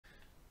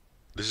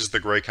This is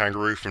the grey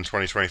Kangaroo from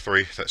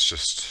 2023. Let's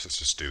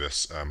just do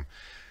this.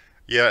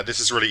 Yeah, this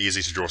is really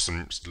easy to draw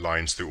some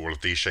lines through all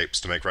of these shapes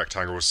to make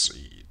rectangles.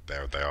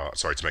 There they are.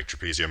 Sorry, to make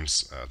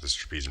trapeziums. This is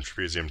trapezium,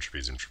 trapezium,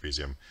 trapezium,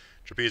 trapezium,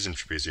 trapezium,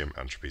 trapezium,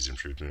 and trapezium,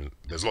 trapezium.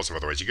 There's lots of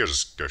other ways. You could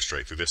just go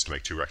straight through this to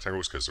make two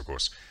rectangles, because of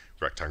course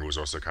rectangles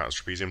also count as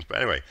trapeziums. But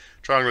anyway,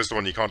 triangle is the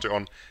one you can't do it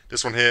on.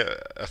 This one here,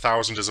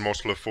 1000 is a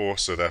multiple of 4,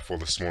 so therefore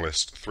the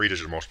smallest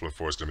 3-digit multiple of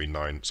 4 is going to be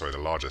 9. Sorry, the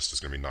largest is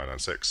going to be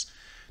 996.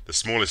 The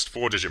smallest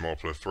 4-digit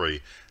multiple of 3.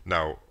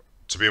 Now,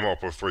 to be a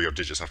multiple of 3, your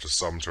digits have to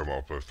sum to a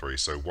multiple of 3,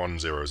 so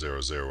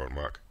 1000 won't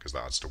work, because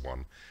that adds to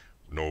 1,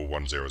 nor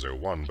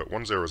 1001, but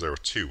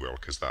 1002 will,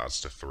 because that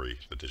adds to 3,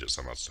 the digit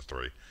sum adds to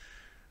 3.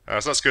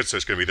 So that's good, so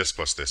it's going to be this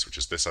plus this, which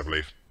is this, I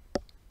believe.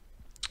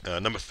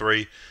 Number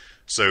 3,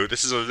 so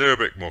this is a little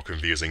bit more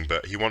confusing,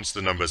 but he wants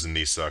the numbers in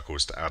these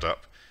circles to add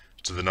up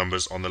to the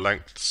numbers on the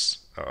lengths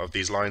of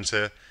these lines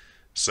here.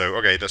 So,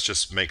 okay, let's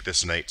just make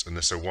this an 8 and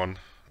this a 1,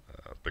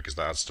 because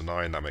that adds to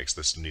 9, that makes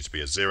this need to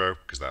be a 0,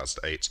 because that adds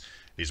to 8.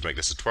 Need to make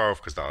this a 12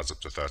 because that adds up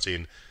to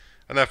 13,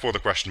 and therefore the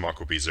question mark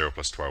will be 0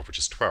 plus 12, which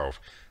is 12.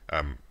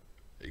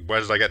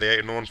 Where did I get the 8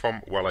 and 1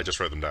 from? Well, I just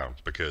wrote them down,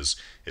 because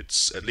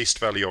it's at least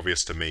fairly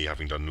obvious to me,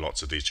 having done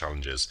lots of these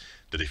challenges,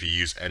 that if you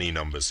use any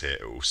numbers here,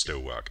 it will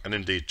still work. And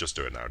indeed, just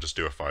do it now. Just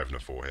do a 5 and a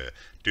 4 here.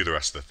 Do the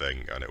rest of the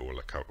thing, and it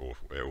will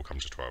come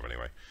to 12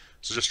 anyway.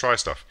 So just try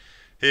stuff.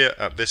 Here,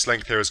 this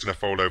length here is going to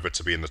fold over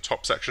to be in the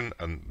top section,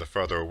 and the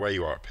further away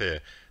you are up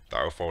here,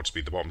 that will fold to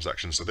be the bottom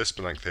section. So this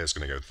length here is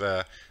going to go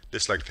there.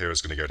 This length here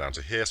is going to go down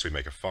to here, so we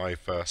make a 5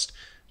 first.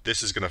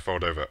 This is going to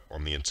fold over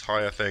on the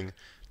entire thing.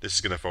 This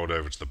is going to fold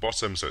over to the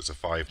bottom, so it's a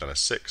 5, then a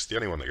 6. The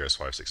only one that goes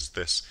 5, 6 is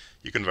this.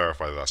 You can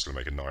verify that that's going to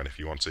make a 9 if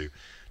you want to.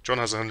 John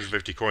has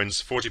 150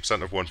 coins.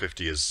 40% of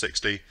 150 is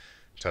 60.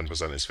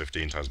 10% is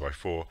 15 times by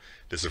 4.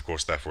 This, of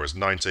course, therefore is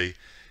 90.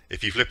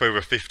 If you flip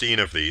over 15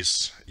 of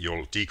these,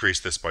 you'll decrease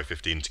this by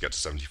 15 to get to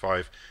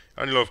 75.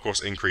 And you'll, of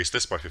course, increase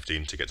this by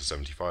 15 to get to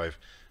 75.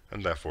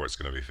 And therefore it's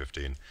going to be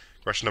 15.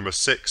 Question number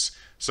 6.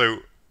 So,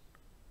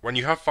 when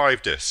you have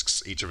 5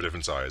 discs, each of a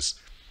different size,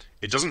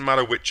 it doesn't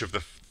matter which of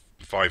the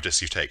 5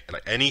 discs you take.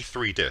 Like, any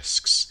 3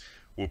 discs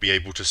will be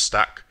able to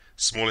stack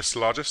smallest to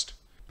largest,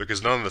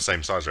 because none are the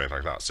same size or anything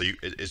like that. So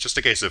it's just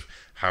a case of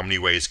how many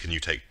ways can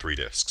you take 3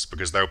 discs,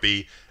 because there'll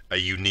be a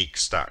unique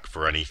stack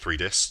for any 3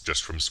 discs,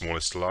 just from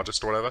smallest to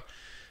largest or whatever.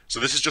 So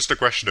this is just a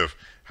question of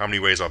how many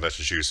ways are there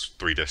to choose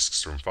 3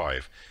 discs from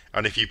 5.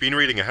 And if you've been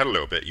reading ahead a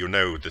little bit, you'll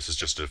know this is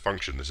just a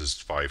function. This is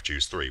 5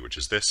 choose 3, which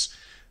is this.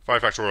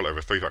 5 factorial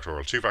over 3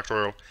 factorial 2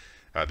 factorial.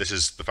 This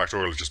is the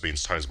factorial just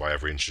means times by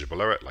every integer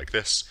below it, like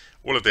this.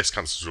 All of this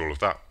cancels all of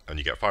that, and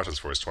you get 5 times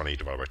 4 is 20,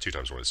 divided by 2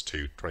 times 1 is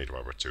 2, 20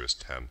 divided by 2 is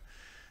 10.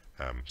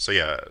 So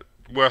yeah,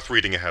 worth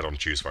reading ahead on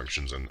choose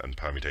functions and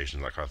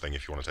permutations, that kind of thing,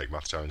 if you want to take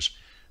math challenge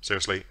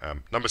seriously.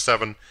 Number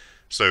 7,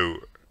 so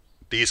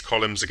these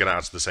columns are going to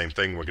add to the same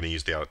thing. We're going to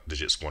use the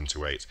digits 1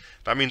 to 8.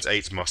 That means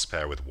 8 must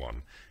pair with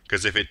 1.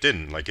 Because if it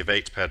didn't, like if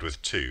 8 paired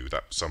with 2,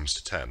 that sums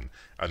to 10.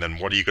 And then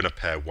what are you going to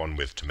pair 1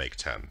 with to make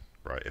 10?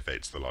 Right, if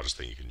 8's the largest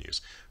thing you can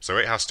use. So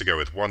 8 has to go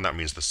with 1, that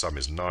means the sum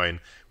is 9,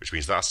 which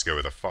means that has to go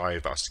with a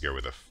 5, that has to go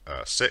with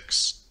a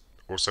 6,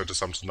 also to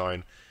sum to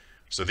 9.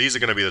 So these are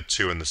going to be the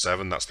 2 and the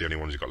 7, that's the only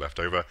ones you've got left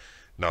over.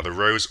 Now the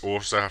rows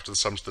also have to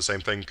sum to the same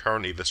thing.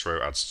 Currently this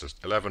row adds to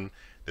 11,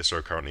 this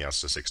row currently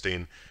adds to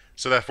 16.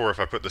 So therefore if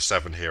I put the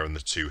 7 here and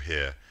the 2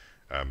 here,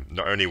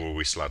 not only will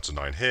we still add to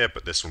 9 here,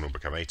 but this one will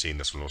become 18,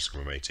 this one will also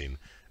become 18,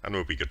 and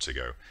we'll be good to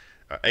go.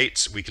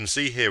 8, we can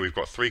see here we've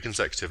got 3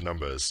 consecutive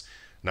numbers.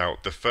 Now,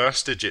 the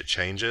first digit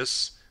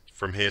changes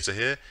from here to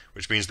here,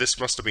 which means this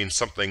must have been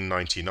something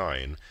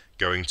 99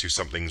 going to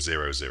something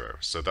 00.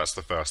 So that's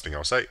the first thing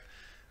I'll say.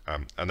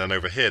 And then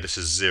over here, this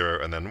is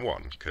 0 and then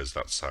 1, because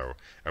that's how,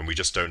 and we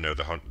just don't know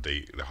the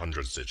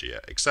hundreds digit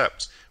yet,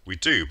 except we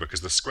do,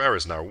 because the square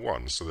is now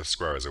 1, so the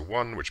square is a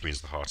 1, which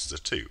means the heart is a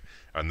 2,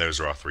 and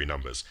those are our 3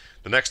 numbers.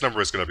 The next number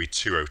is going to be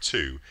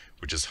 202,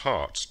 which is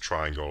heart,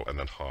 triangle, and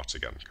then heart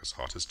again, because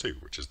heart is 2,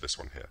 which is this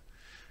one here.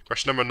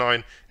 Question number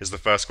 9 is the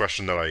first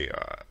question that I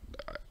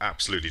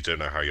absolutely don't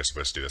know how you're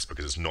supposed to do this,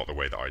 because it's not the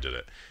way that I did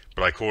it.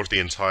 But I called the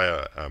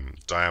entire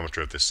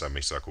diameter of this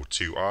semicircle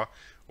 2r.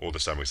 All the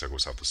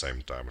semicircles have the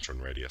same diameter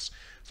and radius.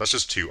 So that's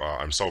just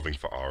 2r. I'm solving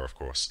for r, of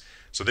course.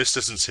 So this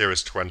distance here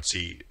is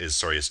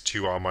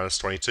 2r minus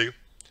 22.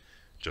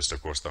 Just,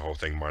 of course, the whole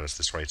thing minus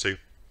this 22.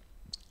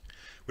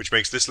 Which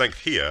makes this length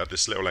here,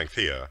 this little length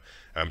here,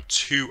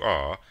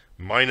 2r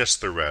minus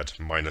the red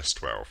minus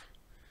 12.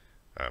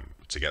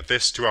 To get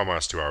this, 2r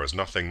minus 2r is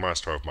nothing,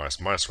 minus 12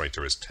 minus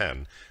 22 is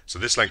 10. So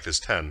this length is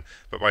 10,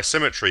 but by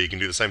symmetry you can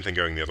do the same thing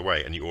going the other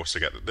way, and you also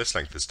get that this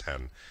length is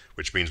 10,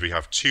 which means we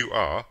have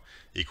 2r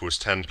equals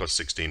 10 plus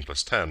 16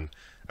 plus 10,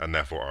 and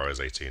therefore r is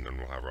 18, and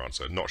we'll have our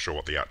answer. Not sure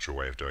what the actual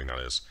way of doing that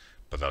is,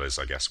 but that is,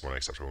 I guess, one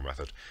acceptable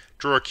method.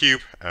 Draw a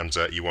cube, and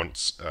you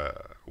want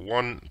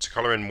to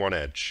colour in one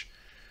edge.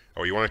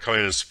 Or you want to colour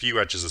in as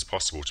few edges as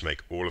possible to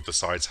make all of the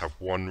sides have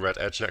one red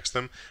edge next to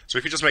them. So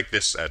if you just make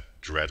this edge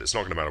red, it's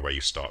not going to matter where you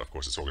start, of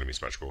course, it's all going to be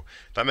symmetrical.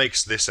 That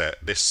makes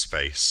this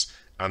face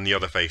and the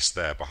other face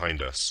there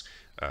behind us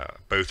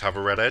both have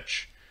a red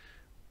edge.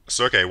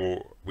 So okay,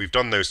 well, we've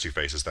done those two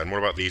faces then. What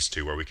about these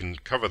two, where we can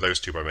cover those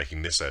two by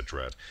making this edge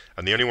red?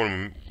 And the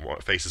only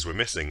faces we're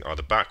missing are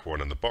the back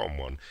one and the bottom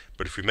one.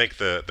 But if we make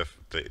the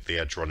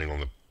edge running on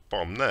the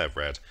bottom there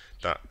red,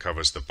 that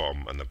covers the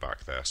bottom and the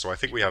back there. So I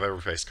think we have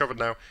every face covered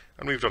now,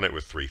 and we've done it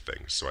with 3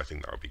 things, so I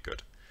think that would be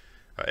good.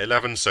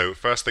 11, so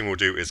first thing we'll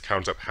do is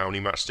count up how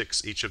many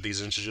matchsticks each of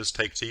these integers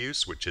take to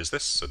use, which is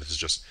this. So this is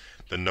just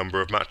the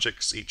number of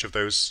matchsticks each of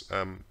those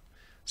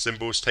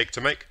symbols take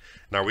to make.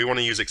 Now we want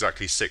to use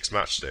exactly 6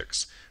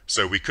 matchsticks,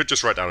 so we could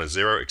just write down a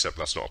 0, except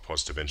that's not a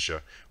positive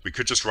integer. We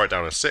could just write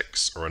down a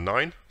 6 or a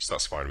 9, so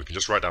that's fine. We can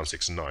just write down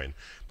 6 and 9,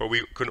 but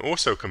we can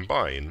also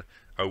combine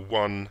a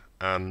 1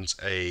 and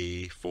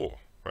a 4,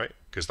 right?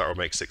 Because that would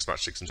make 6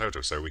 matchsticks in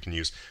total. So we can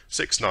use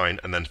 6, 9,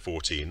 and then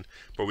 14,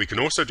 but we can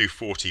also do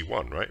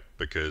 41, right?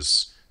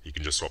 Because you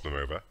can just swap them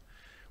over.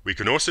 We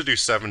can also do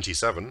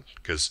 77,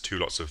 because 2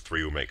 lots of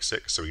 3 will make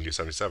 6, so we can do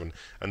 77.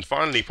 And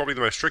finally, probably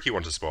the most tricky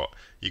one to spot,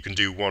 you can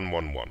do 1,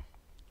 1, 1,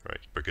 right?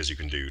 Because you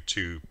can do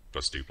 2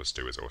 plus 2 plus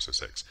 2 is also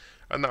 6.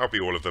 And that'll be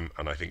all of them,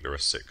 and I think there are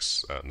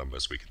 6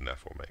 numbers we can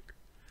therefore make.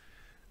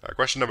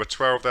 Question number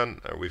 12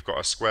 then, we've got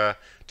a square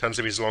 10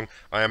 centimeters long.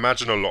 I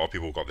imagine a lot of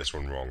people got this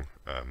one wrong.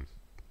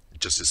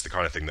 Just it's the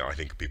kind of thing that I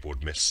think people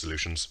would miss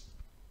solutions.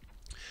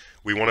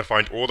 We want to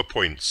find all the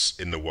points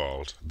in the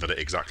world that are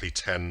exactly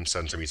 10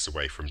 centimeters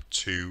away from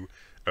 2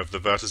 of the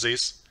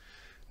vertices.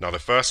 Now the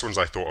first ones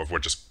I thought of were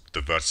just the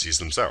vertices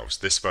themselves.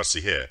 This vertex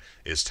here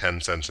is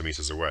 10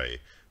 centimeters away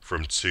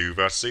from 2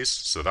 vertices,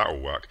 so that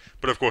will work.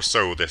 But of course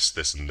so will this,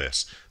 this and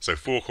this. So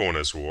 4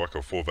 corners will work,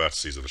 or 4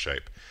 vertices of the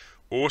shape.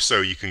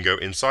 Also you can go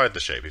inside the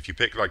shape. If you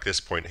pick like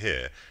this point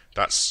here,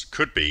 that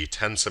could be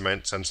 10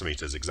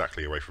 centimeters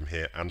exactly away from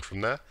here and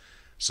from there.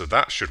 So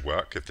that should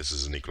work if this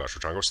is an equilateral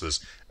triangle. So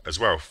there's as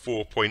well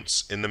 4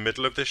 points in the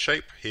middle of this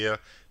shape, here,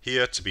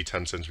 here to be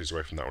 10 centimeters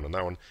away from that one and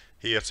that one,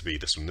 here to be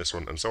this one,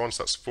 and so on.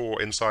 So that's 4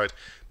 inside.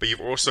 But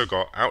you've also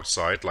got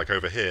outside, like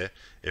over here,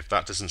 if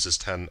that distance is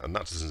 10 and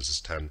that distance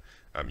is 10,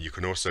 you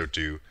can also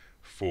do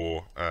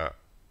 4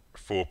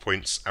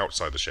 points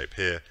outside the shape,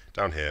 here,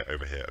 down here,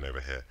 over here, and over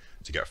here,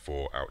 to get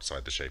 4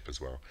 outside the shape as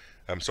well.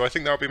 So I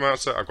think that would be my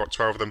answer. I've got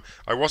 12 of them.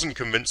 I wasn't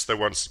convinced there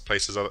weren't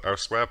places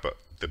elsewhere, but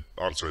the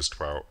answer is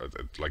 12.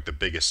 Like the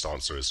biggest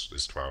answer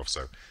is 12.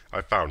 So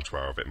I found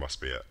 12. It must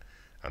be it.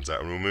 And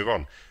we'll move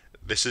on.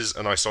 This is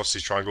an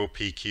isosceles triangle.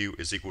 PQ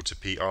is equal to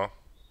PR.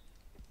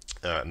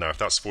 Now, if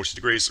that's 40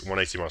 degrees,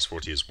 180 minus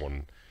 40 is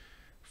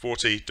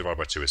 140. Divided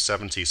by 2 is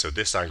 70. So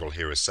this angle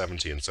here is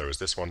 70, and so is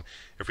this one.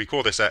 If we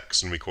call this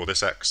x and we call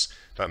this x,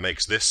 that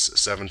makes this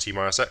 70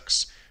 minus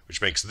x,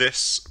 which makes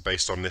this,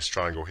 based on this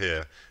triangle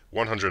here,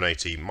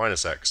 180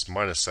 minus x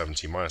minus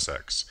 70 minus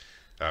x,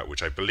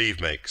 which I believe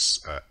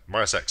makes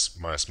minus x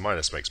minus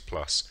minus makes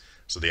plus,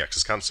 so the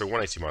x's cancel.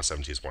 180 minus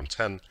 70 is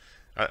 110,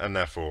 and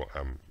therefore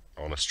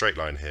on a straight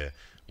line here,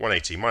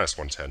 180 minus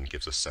 110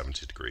 gives us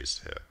 70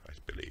 degrees here, I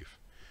believe.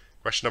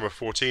 Question number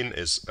 14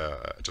 is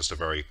just a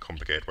very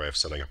complicated way of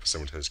setting up a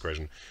simultaneous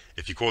equation.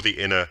 If you call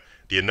the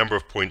number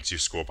of points you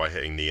score by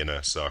hitting the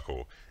inner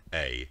circle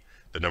A,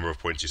 the number of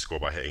points you score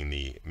by hitting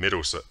the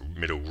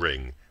middle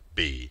ring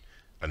B,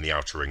 and the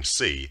outer ring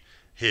C,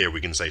 here we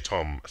can say,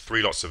 Tom,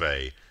 3 lots of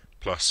A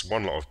plus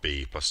 1 lot of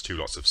B plus 2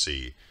 lots of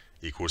C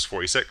equals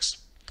 46.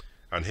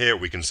 And here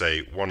we can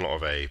say 1 lot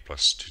of A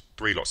plus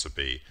 3 lots of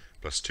B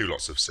plus 2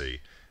 lots of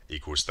C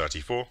equals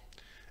 34.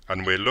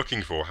 And we're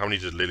looking for, how many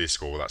did Lily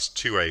score? Well, that's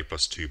 2A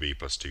plus 2B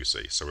plus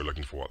 2C. So we're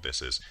looking for what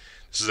this is.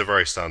 This is a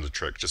very standard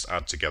trick. Just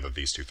add together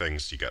these two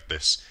things, you get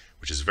this,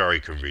 which is very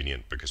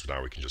convenient because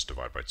now we can just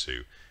divide by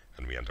 2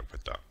 and we end up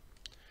with that.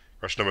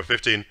 Question number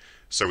 15.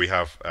 So we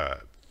have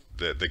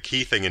the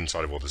key thing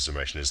inside of all this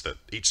summation is that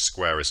each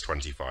square is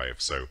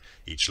 25, so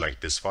each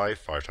length is 5.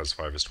 5 times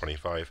 5 is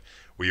 25.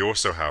 We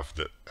also have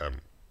that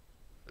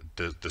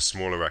the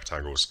smaller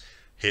rectangles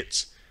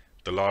hit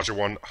the larger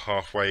one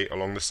halfway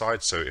along the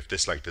side, so if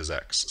this length is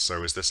x,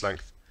 so is this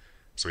length.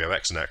 So we have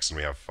x, and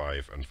we have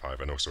 5 and 5,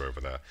 and also over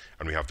there.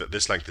 And we have that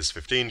this length is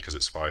 15, because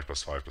it's 5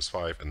 plus 5 plus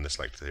 5, and this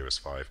length here is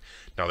 5.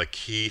 Now the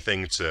key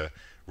thing to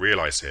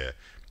realize here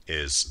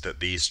is that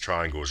these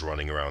triangles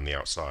running around the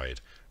outside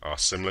are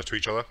similar to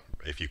each other.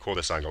 If you call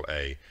this angle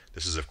A,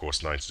 this is of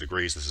course 90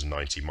 degrees, this is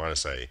 90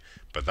 minus A,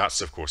 but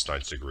that's of course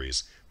 90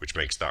 degrees, which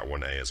makes that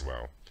one A as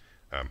well.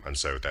 And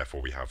so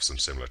therefore we have some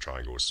similar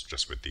triangles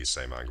just with these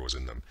same angles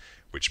in them,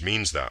 which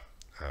means that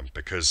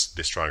because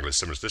this triangle is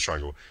similar to this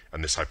triangle,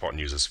 and this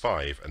hypotenuse is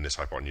 5, and this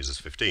hypotenuse is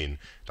 15,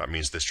 that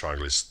means this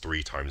triangle is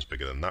 3 times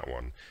bigger than that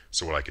one.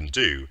 So what I can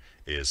do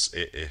is,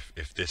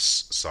 if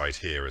this side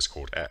here is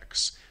called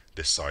x,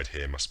 this side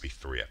here must be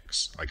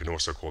 3x. I can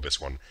also call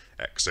this one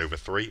x over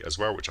 3 as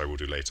well, which I will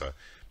do later.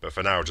 But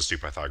for now, I'll just do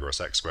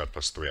Pythagoras. X squared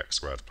plus 3x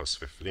squared plus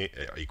 15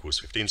 equals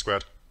 15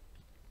 squared.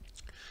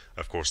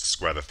 Of course,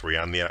 square the 3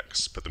 and the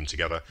x, put them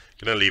together.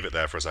 I'm going to leave it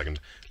there for a second.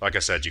 Like I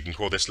said, you can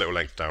call this little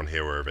length down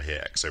here or over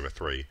here x over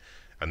 3.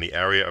 And the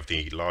area of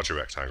the larger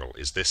rectangle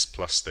is this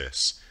plus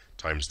this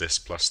times this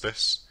plus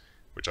this,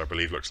 which I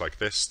believe looks like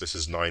this. This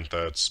is 9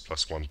 thirds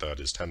plus 1 third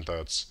is 10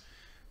 thirds.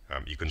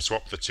 You can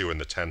swap the 2 and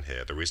the 10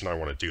 here. The reason I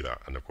want to do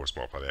that, and of course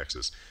multiply the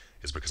x's,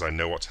 is because I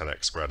know what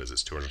 10x squared is.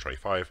 It's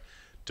 225.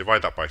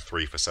 Divide that by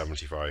 3 for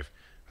 75,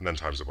 and then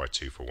times it by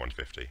 2 for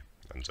 150,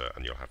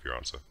 and you'll have your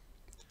answer.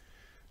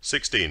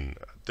 16.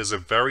 There's a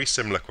very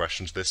similar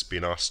question to this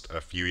being asked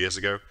a few years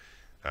ago.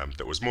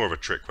 That was more of a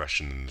trick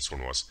question than this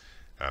one was.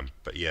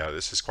 But yeah,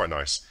 this is quite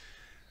nice.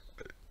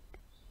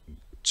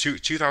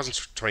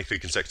 2023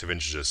 consecutive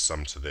integers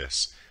sum to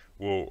this.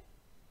 Well,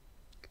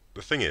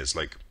 the thing is,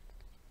 like,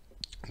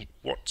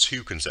 what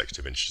 2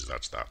 consecutive integers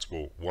add to that?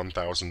 Well,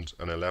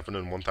 1011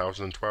 and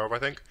 1012, I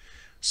think.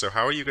 So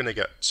how are you going to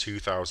get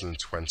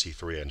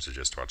 2023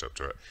 integers to add up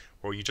to it?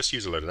 Well, you just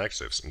use a load of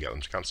negatives and get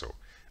them to cancel.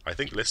 I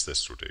think list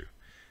this will do,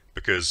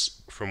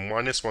 because from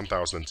minus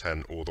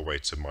 1010 all the way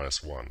to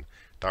minus 1,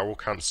 that will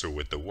cancel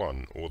with the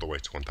 1 all the way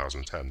to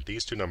 1010.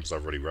 These two numbers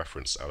I've already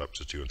referenced add up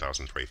to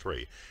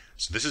 2023.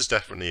 So this is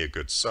definitely a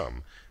good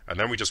sum. And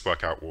then we just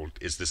work out, well,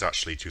 is this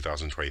actually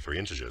 2023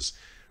 integers?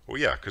 Well,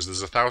 yeah, because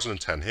there's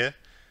 1010 here,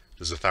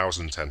 there's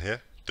 1010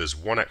 here, there's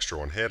one extra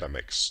one here, that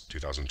makes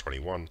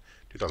 2021,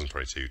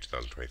 2022,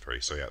 2023.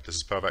 So yeah, this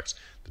is perfect.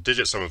 The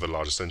digit sum of the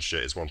largest integer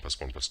is 1 plus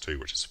 1 plus 2,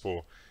 which is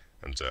 4,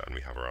 and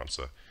we have our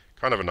answer.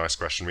 Kind of a nice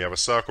question. We have a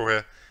circle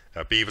here,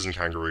 beavers and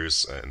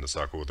kangaroos in the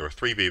circle. There are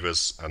 3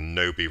 beavers and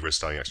no beavers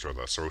standing next to each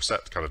other. So we'll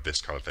set kind of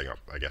this kind of thing up,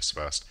 I guess,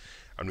 first.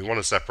 And we want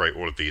to separate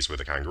all of these with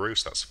a kangaroo,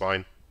 so that's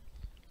fine.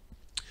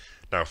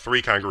 Now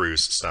 3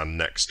 kangaroos stand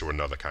next to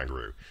another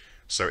kangaroo.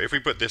 So if we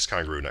put this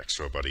kangaroo next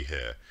to our buddy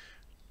here,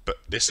 but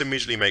this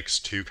immediately makes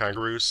 2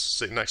 kangaroos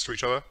sitting next to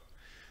each other.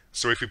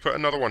 So if we put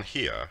another one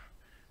here,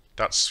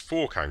 that's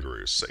 4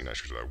 kangaroos sitting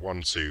next to each other.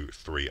 1, 2,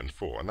 3, and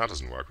 4. And that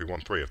doesn't work. We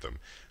want 3 of them.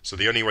 So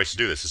the only way to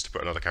do this is to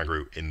put another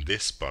kangaroo in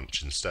this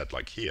bunch instead,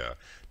 like here.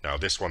 Now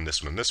this one,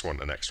 and this one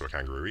are next to a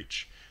kangaroo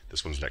each.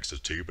 This one's next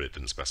to 2, but it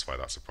didn't specify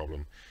that's a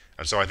problem.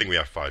 And so I think we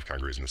have 5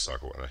 kangaroos in this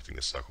circle, and I think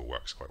this circle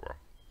works quite well.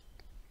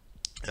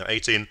 Now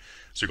 18,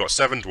 so we've got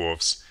 7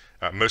 dwarves.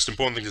 Most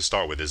important thing to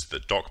start with is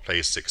that Doc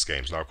plays 6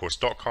 games. Now of course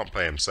Doc can't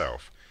play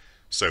himself,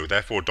 so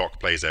therefore Doc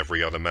plays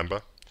every other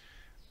member.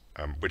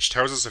 Which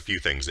tells us a few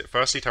things. It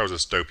firstly tells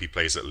us Dopey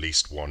plays at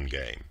least 1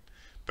 game,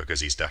 because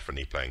he's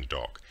definitely playing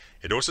Doc.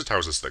 It also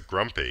tells us that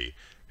Grumpy,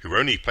 who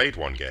only played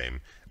 1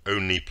 game,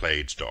 only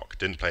played Doc,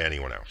 didn't play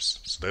anyone else.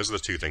 So those are the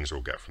 2 things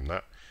we'll get from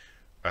that.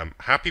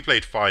 Happy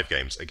played 5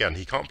 games. Again,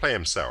 he can't play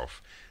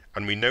himself,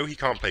 and we know he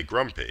can't play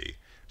Grumpy,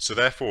 so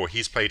therefore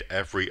he's played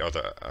every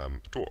other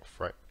dwarf,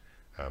 right?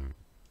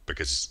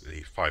 Because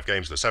 5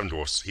 games, there's 7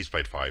 dwarfs, he's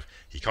played 5,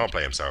 he can't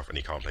play himself, and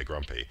he can't play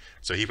Grumpy.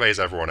 So he plays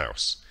everyone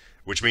else,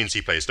 which means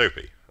he plays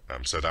Dopey.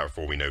 So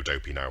therefore we know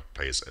Dopey now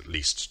plays at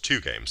least 2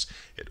 games.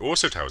 It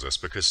also tells us,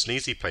 because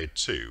Sneezy played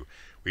 2,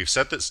 we've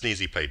said that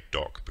Sneezy played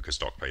Doc, because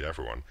Doc played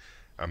everyone.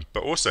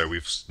 But also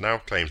we've now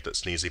claimed that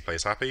Sneezy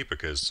plays Happy,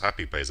 because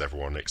Happy plays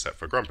everyone except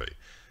for Grumpy.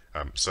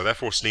 So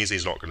therefore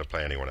Sneezy's not going to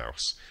play anyone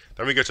else.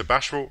 Then we go to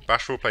Bashful.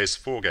 Bashful plays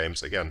 4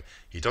 games. Again,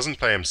 he doesn't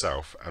play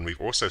himself, and we've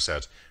also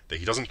said that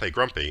he doesn't play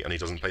Grumpy and he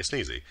doesn't play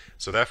Sneezy.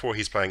 So therefore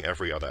he's playing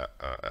every other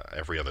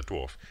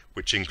dwarf,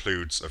 which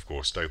includes, of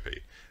course,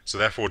 Dopey. So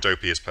therefore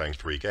Dopey is playing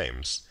 3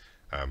 games,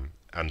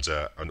 and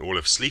all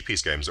of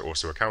Sleepy's games are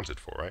also accounted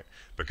for, right?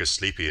 Because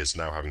Sleepy is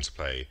now having to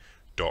play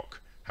Doc,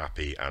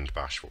 Happy, and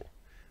Bashful.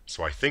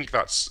 So I think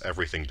that's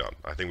everything done.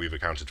 I think we've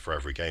accounted for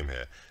every game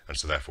here, and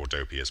so therefore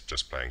Dopey is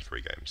just playing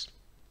 3 games.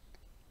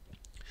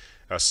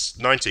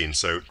 19,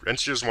 so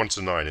integers 1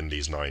 to 9 in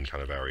these 9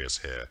 kind of areas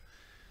here.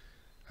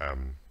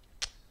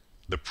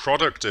 The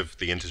product of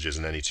the integers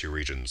in any 2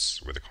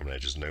 regions with a common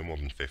edge is no more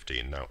than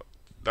 15. Now,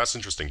 that's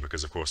interesting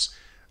because, of course,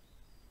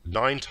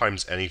 9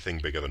 times anything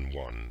bigger than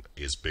 1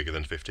 is bigger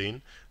than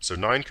 15, so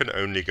 9 can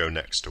only go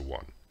next to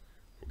 1.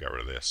 We'll get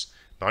rid of this.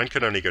 9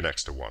 can only go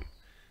next to 1.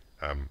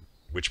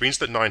 Which means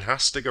that 9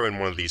 has to go in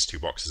one of these 2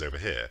 boxes over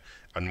here,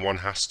 and 1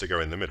 has to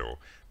go in the middle,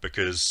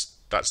 because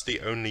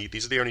these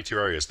are the only 2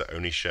 areas that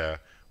only share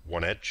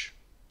 1 edge.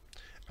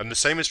 And the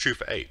same is true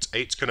for 8.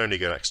 8 can only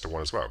go next to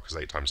 1 as well, because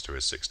 8 times 2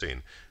 is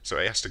 16. So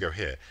 8 has to go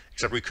here,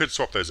 except we could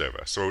swap those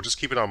over. So we'll just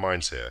keep in our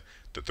minds here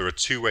that there are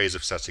 2 ways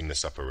of setting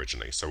this up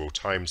originally. So we'll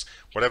times,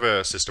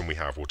 whatever system we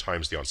have, we'll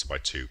times the answer by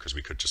 2, because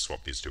we could just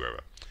swap these 2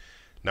 over.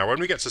 Now when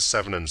we get to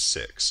 7 and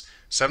 6,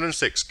 7 and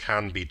 6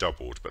 can be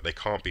doubled, but they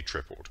can't be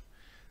tripled.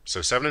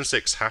 So 7 and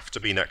 6 have to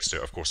be next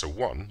to, of course, a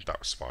 1, that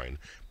was fine,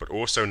 but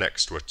also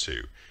next to a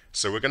 2.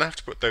 So we're going to have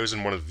to put those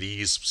in one of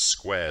these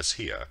squares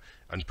here,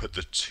 and put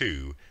the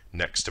 2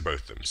 next to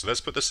both of them. So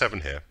let's put the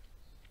 7 here.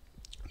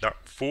 That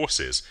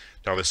forces,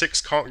 now the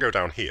 6 can't go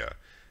down here,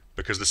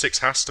 because the 6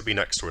 has to be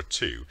next to a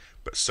 2,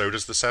 but so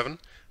does the 7.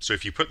 So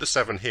if you put the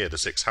 7 here, the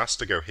 6 has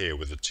to go here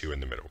with the 2 in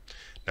the middle.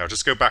 Now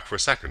just go back for a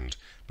second,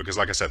 because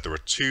like I said, there are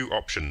 2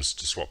 options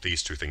to swap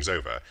these 2 things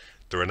over.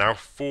 There are now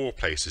 4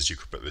 places you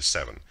could put this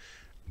 7.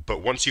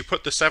 But once you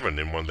put the 7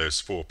 in one of those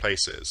 4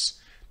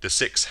 places, the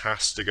 6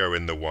 has to go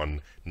in the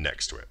one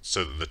next to it,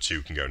 so that the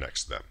 2 can go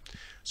next to them.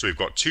 So we've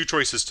got 2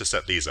 choices to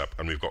set these up,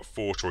 and we've got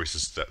 4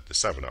 choices to set the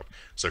 7 up.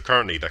 So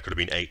currently there could have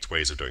been 8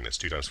 ways of doing this,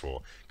 2 times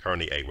 4,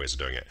 currently 8 ways of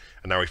doing it.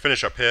 And now we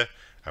finish up here,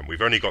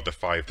 We've only got the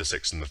 5, the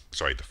 6, and the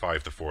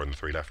 5, the 4, and the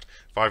 3 left.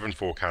 5 and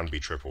 4 can be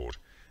tripled,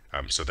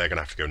 so they're going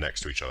to have to go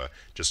next to each other.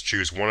 Just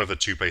choose one of the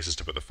 2 places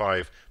to put the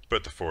 5,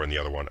 put the 4 in the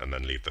other one, and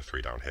then leave the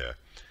 3 down here.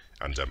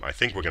 And I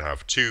think we're going to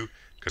have 2,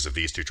 because of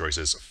these 2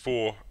 choices,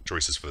 4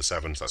 choices for the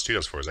 7, so that's 2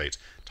 times 4 is 8,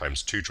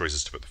 times 2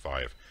 choices to put the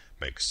 5,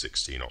 makes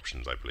 16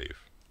 options, I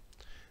believe.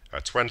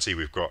 20,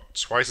 we've got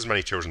twice as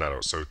many children and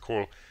adults, so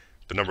call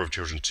the number of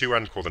children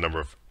 2n, call the number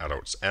of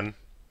adults n.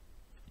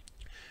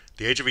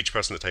 The age of each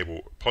person at the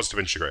table, positive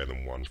integer greater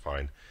than 1,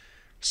 fine.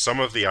 Sum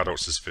of the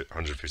adults is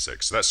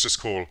 156, so let's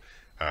just call,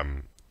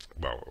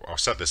 well, I'll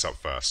set this up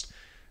first.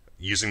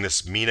 Using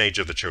this mean age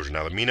of the children.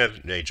 Now, the mean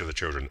age of the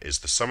children is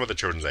the sum of the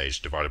children's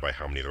age divided by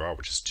how many there are,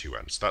 which is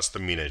 2n. So that's the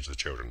mean age of the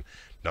children.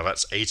 Now,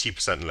 that's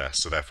 80% less,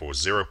 so therefore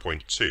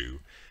 0.2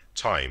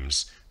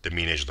 times the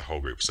mean age of the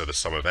whole group. So the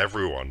sum of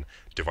everyone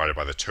divided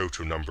by the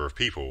total number of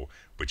people,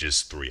 which is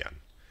 3n.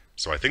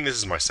 So I think this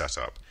is my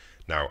setup.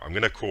 Now, I'm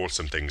going to call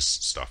some things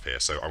stuff here.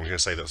 So I'm going to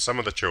say that the sum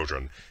of the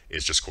children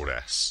is just called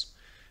s.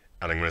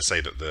 And I'm going to say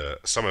that the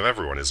sum of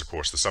everyone is, of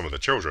course, the sum of the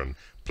children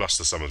plus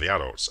the sum of the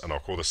adults. And I'll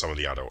call the sum of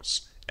the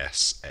adults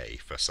SA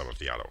for sum of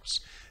the adults.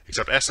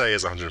 Except SA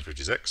is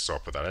 156, so I'll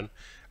put that in.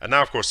 And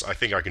now, of course, I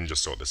think I can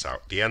just sort this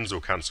out. The n's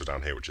will cancel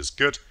down here, which is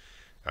good.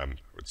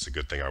 It's a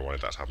good thing I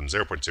wanted that to happen.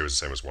 0.2 is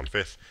the same as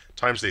 1/5.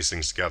 Times these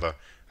things together,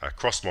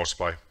 cross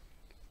multiply,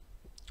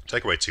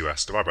 take away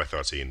 2s, divide by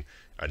 13,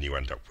 and you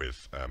end up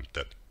with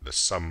that the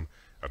sum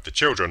of the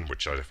children,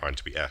 which I define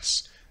to be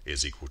s,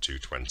 is equal to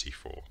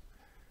 24.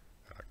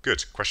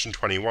 Good. Question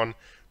 21.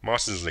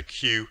 Martin's in a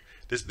queue.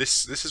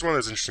 This is one of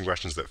those interesting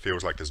questions that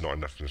feels like there's not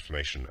enough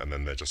information, and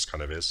then there just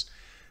kind of is.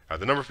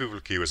 The number of people in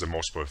the queue is a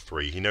multiple of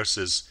 3. He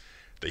notices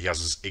that he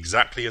has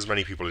exactly as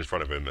many people in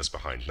front of him as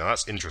behind. Now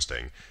that's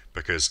interesting,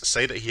 because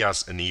say that he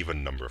has an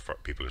even number of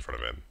people in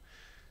front of him,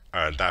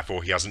 and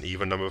therefore he has an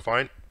even number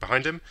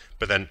behind him,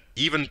 but then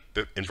even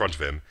in front of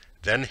him,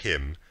 then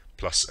him,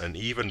 plus an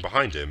even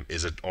behind him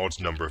is an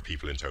odd number of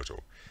people in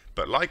total.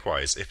 But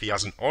likewise, if he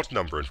has an odd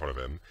number in front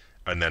of him,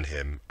 and then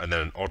him, and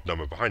then an odd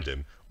number behind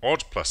him,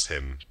 odd plus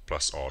him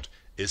plus odd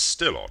is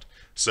still odd.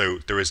 So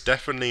there is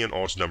definitely an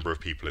odd number of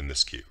people in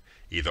this queue.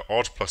 Either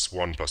odd plus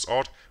 1 plus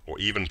odd, or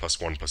even plus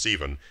 1 plus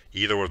even.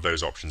 Either of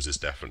those options is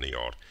definitely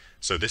odd.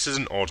 So this is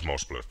an odd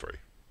multiple of 3.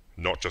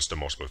 Not just a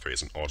multiple of 3,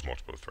 it's an odd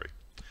multiple of 3.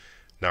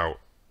 Now,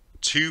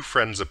 2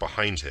 friends are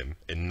behind him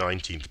in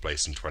 19th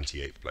place and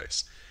 28th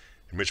place.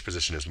 In which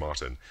position is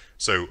Martin?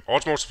 So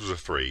odd multiples of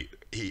 3,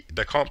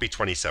 there can't be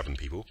 27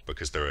 people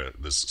because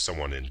there's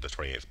someone in the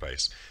 28th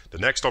place. The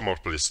next odd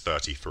multiple is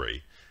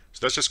 33. So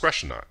let's just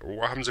question that.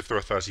 What happens if there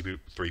are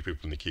 33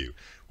 people in the queue?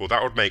 Well,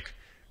 that would make,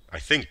 I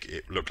think,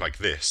 it look like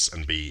this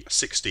and be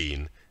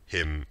 16,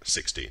 him,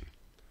 16.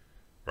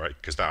 Right?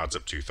 Because that adds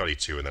up to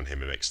 32 and then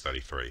him, it makes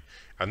 33.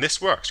 And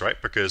this works,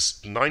 right?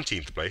 Because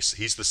 19th place,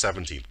 he's the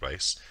 17th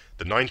place.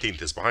 The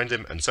 19th is behind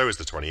him, and so is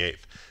the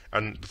 28th.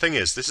 And the thing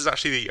is, this is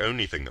actually the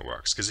only thing that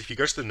works, because if you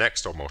go to the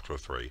next odd multiple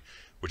of 3,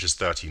 which is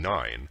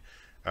 39,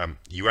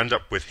 you end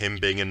up with him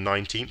being in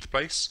 19th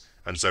place,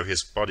 and so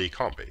his body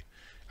can't be.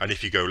 And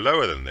if you go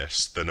lower than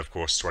this, then of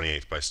course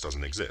 28th place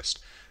doesn't exist.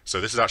 So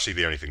this is actually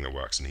the only thing that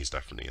works, and he's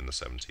definitely in the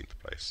 17th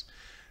place.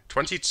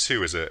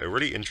 22 is a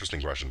really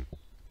interesting question.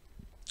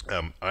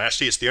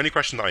 Actually, it's the only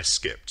question that I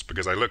skipped,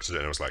 because I looked at it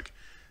and I was like,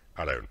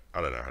 I don't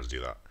know how to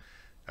do that.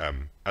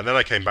 And then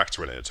I came back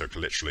to it and it took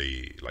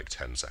literally like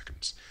 10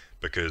 seconds.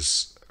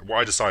 Because what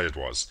I decided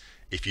was,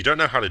 if you don't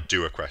know how to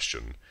do a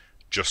question,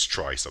 just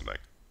try something,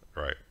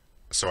 right?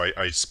 So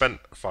I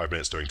spent 5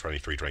 minutes doing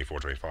 23, 24,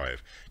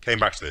 25, came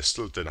back to this,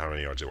 still didn't have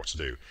any idea what to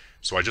do.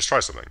 So I just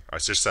tried something. I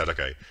just said,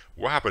 okay,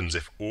 what happens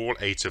if all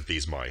 8 of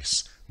these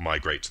mice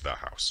migrate to that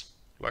house?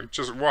 Like,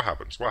 just what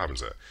happens? What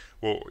happens there?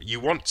 Well, you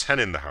want 10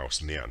 in the house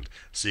in the end,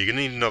 so you're going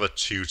to need another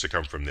 2 to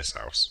come from this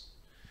house,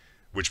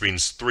 which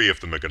means 3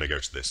 of them are going to go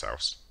to this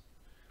house.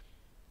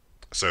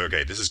 So,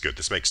 okay, this is good.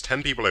 This makes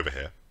 10 people over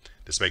here.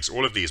 This makes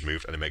all of these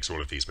moved, and it makes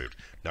all of these moved.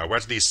 Now, where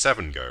do these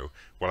 7 go?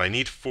 Well, I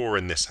need 4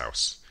 in this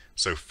house.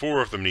 So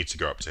 4 of them need to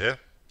go up to here,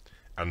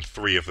 and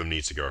 3 of them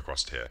need to go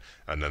across to here.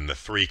 And then the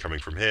 3 coming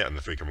from here and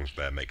the 3 coming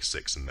from there make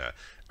 6 in there.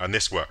 And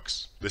this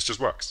works. This just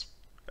works.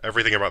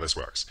 Everything about this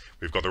works.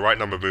 We've got the right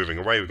number moving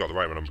away, we've got the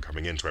right number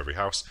coming into every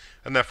house,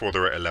 and therefore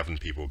there are 11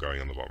 people going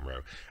on the bottom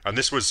row. And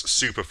this was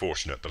super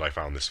fortunate that I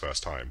found this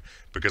first time,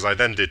 because I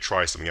then did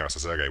try something else.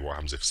 I said, okay, what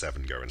happens if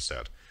 7 go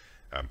instead?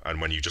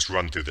 And when you just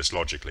run through this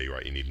logically,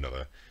 right, you need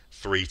another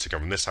 3 to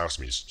come from this house,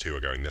 means 2 are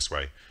going this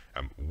way.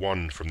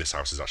 1 from this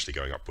house is actually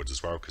going upwards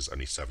as well, because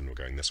only 7 were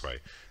going this way.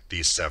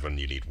 These 7,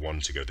 you need 1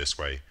 to go this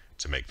way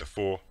to make the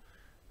 4.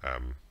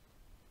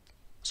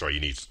 Sorry, you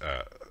need,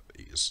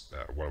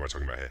 what am I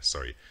talking about here?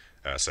 Sorry.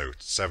 So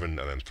 7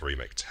 and then 3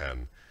 make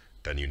 10.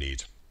 Then you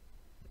need,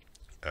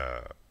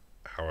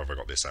 how have I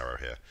got this arrow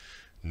here?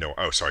 No,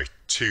 oh, sorry,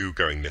 2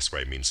 going this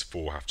way means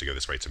 4 have to go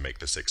this way to make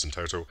the 6 in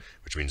total,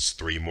 which means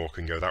 3 more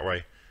can go that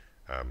way.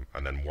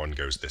 And then 1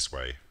 goes this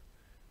way.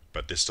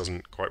 But this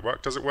doesn't quite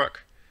work. Does it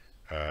work?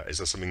 Is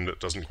there something that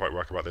doesn't quite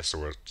work about this,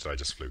 or did I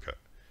just fluke it?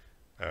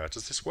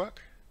 Does this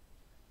work?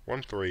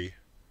 1, 3,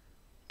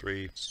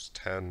 3,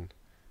 10,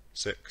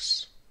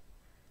 6,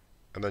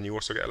 and then you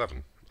also get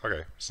 11.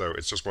 Okay, so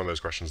it's just one of those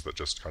questions that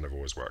just kind of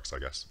always works, I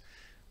guess,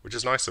 which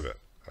is nice of it.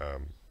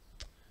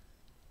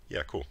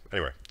 Yeah, cool.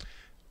 Anyway,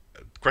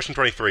 question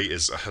 23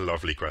 is a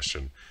lovely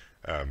question.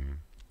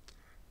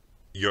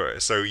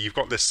 So you've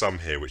got this sum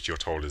here, which you're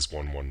told is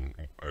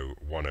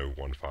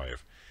 1015.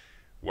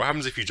 What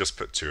happens if you just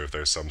put two of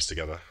those sums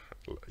together?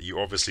 You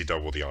obviously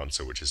double the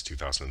answer, which is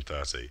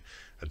 2030.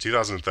 And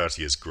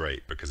 2030 is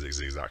great because it's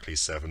exactly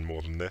 7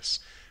 more than this.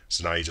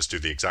 So now you just do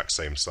the exact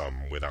same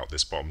sum without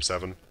this bottom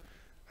 7,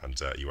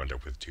 and you end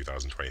up with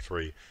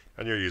 2023.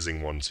 And you're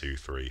using 1, 2,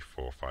 3,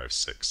 4, 5,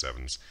 6,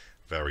 7s.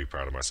 Very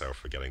proud of myself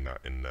for getting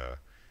that in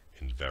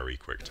very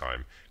quick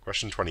time.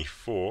 Question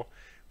 24.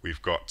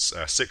 We've got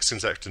 6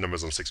 consecutive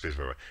numbers on 6 pieces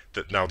of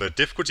paper. Now, the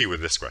difficulty with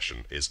this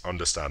question is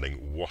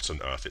understanding what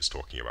on earth it's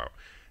talking about.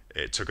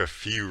 It took a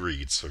few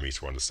reads for me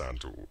to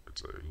understand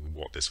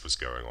what this was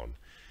going on.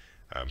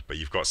 But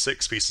you've got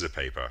 6 pieces of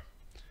paper,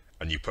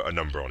 and you put a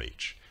number on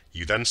each.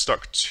 You then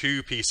stuck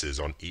 2 pieces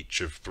on each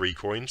of 3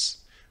 coins.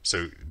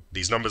 So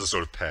these numbers are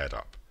sort of paired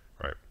up,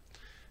 right,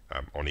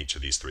 on each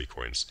of these 3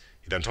 coins.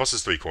 He then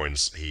tosses 3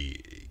 coins,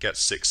 he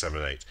gets 6, 7,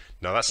 and 8.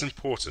 Now that's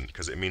important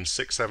because it means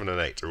 6, 7, and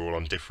 8 are all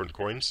on different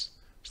coins,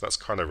 so that's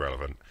kind of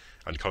relevant,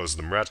 and colours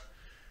them red.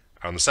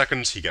 On the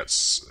second he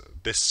gets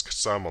this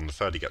sum, on the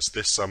third he gets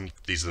this sum.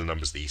 These are the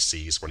numbers that he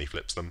sees when he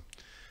flips them.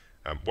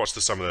 What's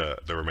the sum of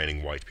the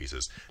remaining white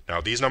pieces?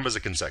 Now these numbers are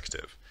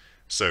consecutive,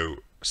 so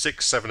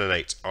 6, 7, and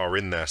 8 are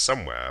in there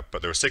somewhere,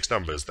 but there are 6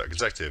 numbers that are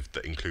consecutive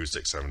that include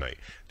 6, 7, and 8.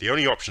 The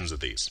only options are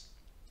these.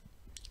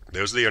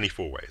 Those are the only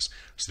 4 ways.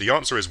 So the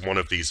answer is one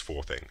of these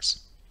 4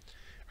 things.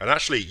 And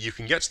actually, you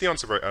can get to the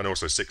answer and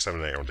also 6, 7,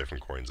 and 8 are on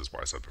different coins, is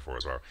what I said before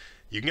as well.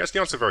 You can get to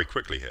the answer very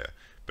quickly here,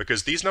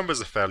 because these numbers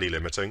are fairly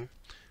limiting.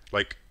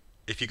 Like,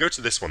 if you go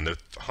to this one, the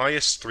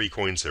highest 3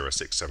 coins here are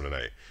 6, 7, and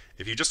 8.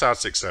 If you just add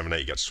 6, 7, 8,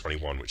 you get to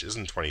 21, which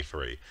isn't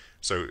 23.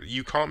 So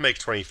you can't make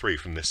 23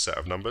 from this set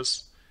of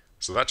numbers.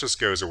 So that just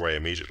goes away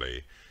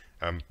immediately.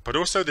 But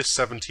also this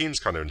 17 is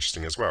kind of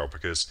interesting as well,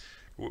 because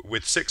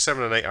with 6,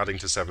 7, and 8 adding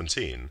to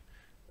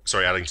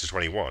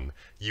 21,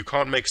 you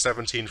can't make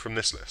 17 from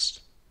this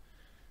list.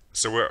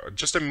 So we're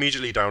just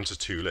immediately down to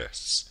 2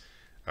 lists.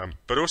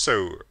 But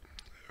also,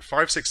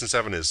 5, 6, and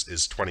 7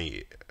 is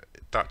 20.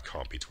 That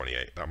can't be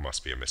 28. That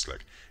must be a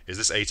misclick. Is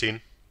this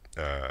 18?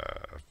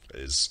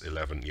 Is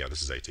 11? Yeah,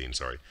 this is 18,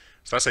 sorry.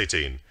 So that's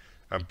 18.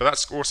 But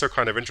that's also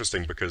kind of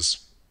interesting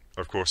because,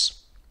 of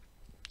course,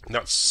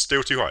 that's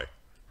still too high,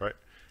 right?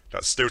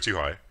 That's still too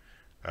high.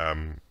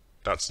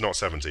 That's not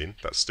 17.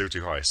 That's still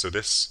too high. So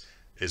this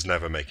is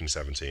never making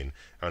 17,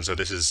 and so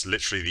this is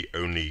literally the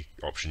only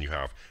option you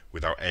have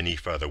without any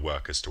further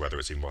work as to whether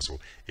it's even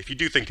possible. If you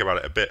do think about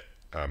it a bit,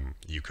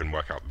 you can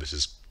work out that this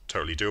is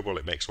totally doable,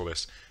 it makes all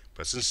this,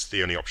 but since it's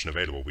the only option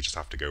available, we just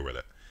have to go with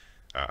it.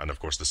 And of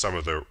course the sum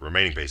of the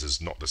remaining bases,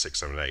 not the 6,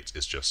 7, and 8,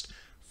 is just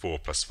 4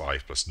 plus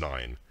 5 plus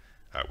 9,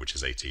 which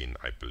is 18,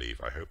 I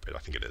believe, I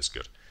think it is.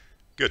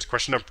 Good.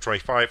 Question number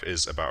 25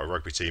 is about a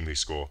rugby team who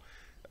score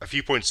a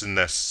few points in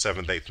their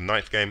 7th, 8th, and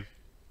 9th game.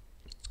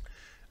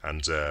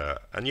 And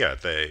yeah,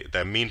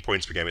 their mean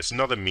points per game. It's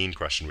another mean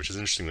question, which is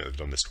interesting that they've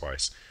done this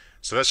twice.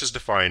 So let's just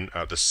define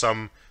the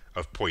sum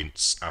of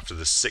points after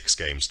the 6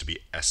 games to be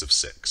S of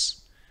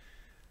 6.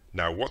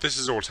 Now, what this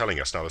is all telling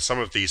us, now the sum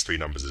of these 3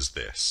 numbers is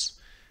this.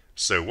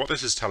 So what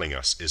this is telling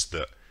us is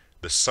that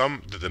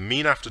the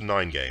mean after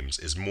 9 games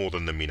is more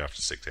than the mean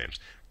after 6 games.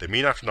 The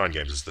mean after 9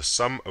 games is the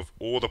sum of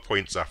all the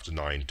points after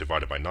 9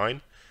 divided by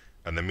 9,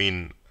 and the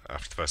mean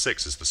after the first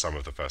 6 is the sum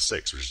of the first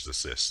 6, which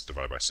is this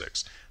divided by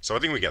 6. So I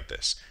think we get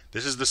this.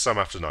 This is the sum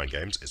after 9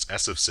 games. It's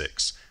S of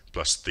 6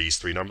 plus these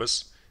 3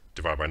 numbers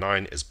divided by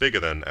 9 is bigger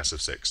than S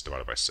of 6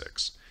 divided by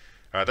 6.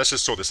 Let's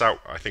just sort this out.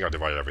 I think I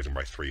divided everything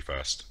by 3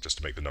 first, just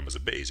to make the numbers a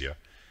bit easier.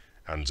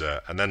 And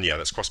then, yeah,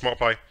 let's cross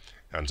multiply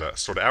and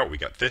sort it out. We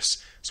get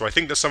this. So I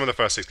think the sum of the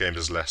first 6 games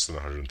is less than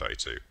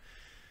 132.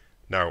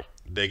 Now,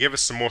 they give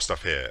us some more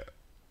stuff here.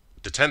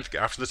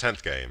 After the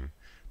 10th game,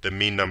 the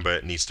mean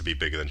number needs to be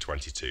bigger than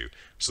 22.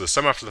 So the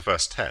sum after the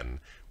first 10,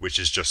 which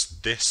is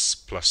just this,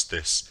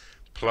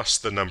 plus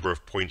the number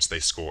of points they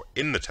score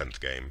in the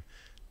 10th game,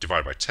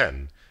 divided by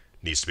 10,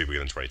 needs to be bigger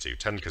than 22.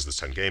 10 because there's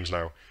 10 games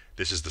now.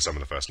 This is the sum of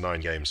the first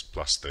 9 games,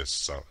 plus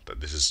this.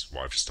 This is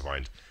what I've just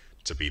defined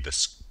to be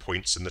the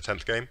points in the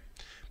 10th game.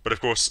 But of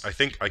course, I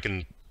think I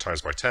can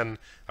times by 10,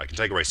 I can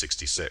take away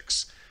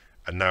 66,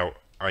 and now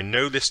I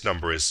know this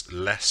number is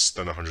less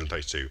than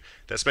 132.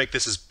 Let's make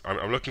this as,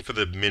 I'm looking for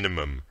the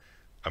minimum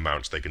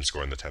amount they can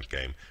score in the 10th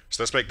game.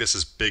 So let's make this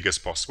as big as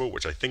possible,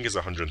 which I think is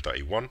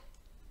 131.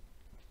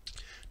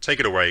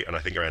 Take it away, and I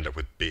think I end up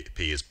with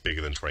P is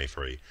bigger than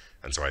 23,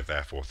 and so I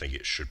therefore think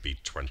it should be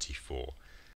 24.